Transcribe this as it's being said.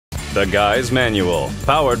The Guy's Manual,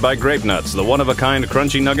 powered by Grape-Nuts, the one-of-a-kind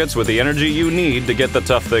crunchy nuggets with the energy you need to get the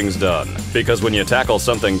tough things done. Because when you tackle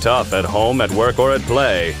something tough at home, at work, or at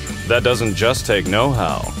play, that doesn't just take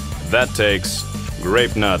know-how. That takes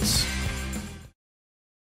Grape-Nuts.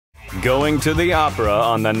 Going to the opera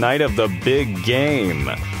on the night of the big game.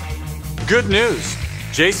 Good news!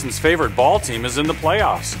 Jason's favorite ball team is in the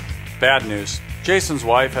playoffs. Bad news. Jason's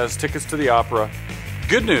wife has tickets to the opera.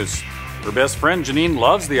 Good news. Her best friend Janine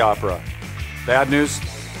loves the opera. Bad news.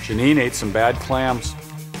 Janine ate some bad clams.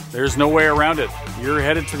 There's no way around it. You're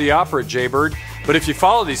headed to the opera, Jaybird. But if you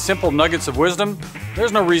follow these simple nuggets of wisdom,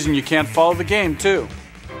 there's no reason you can't follow the game, too.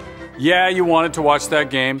 Yeah, you wanted to watch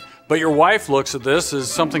that game, but your wife looks at this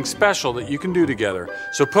as something special that you can do together.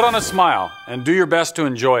 So put on a smile and do your best to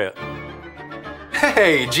enjoy it.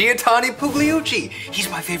 Hey, Giotanni Pugliucci. He's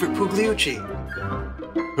my favorite Pugliucci.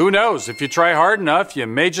 Who knows? If you try hard enough, you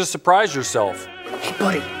may just surprise yourself. Hey,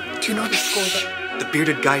 buddy, do you know the score that the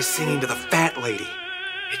bearded guy's singing to the fat lady?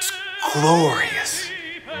 It's glorious.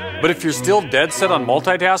 But if you're still dead set on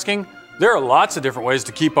multitasking, there are lots of different ways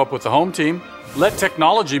to keep up with the home team. Let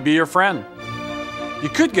technology be your friend. You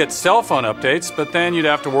could get cell phone updates, but then you'd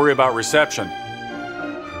have to worry about reception.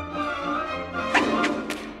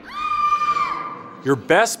 Your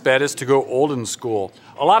best bet is to go old school.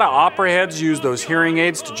 A lot of opera heads use those hearing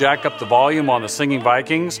aids to jack up the volume on the Singing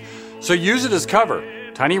Vikings, so use it as cover.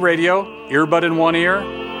 Tiny radio, earbud in one ear,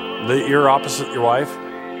 the ear opposite your wife.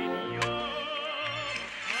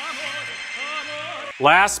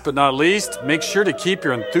 Last but not least, make sure to keep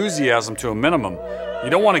your enthusiasm to a minimum.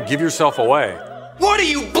 You don't want to give yourself away. What are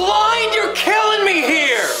you, blind? You're killing me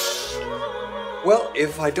here! Well,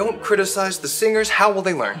 if I don't criticize the singers, how will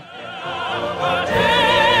they learn?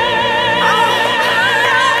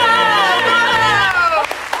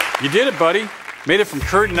 You did it, buddy. Made it from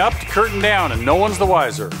curtain up to curtain down, and no one's the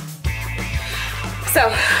wiser. So,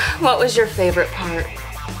 what was your favorite part?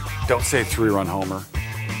 Don't say three-run homer.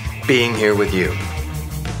 Being here with you.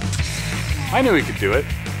 I knew he could do it.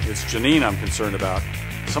 It's Janine I'm concerned about.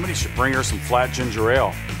 Somebody should bring her some flat ginger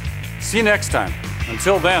ale. See you next time.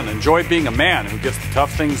 Until then, enjoy being a man who gets the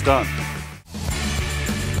tough things done.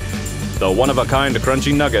 The one-of-a-kind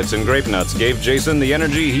crunchy nuggets and Grape-Nuts gave Jason the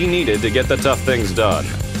energy he needed to get the tough things done.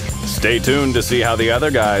 Stay tuned to see how the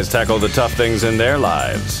other guys tackle the tough things in their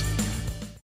lives.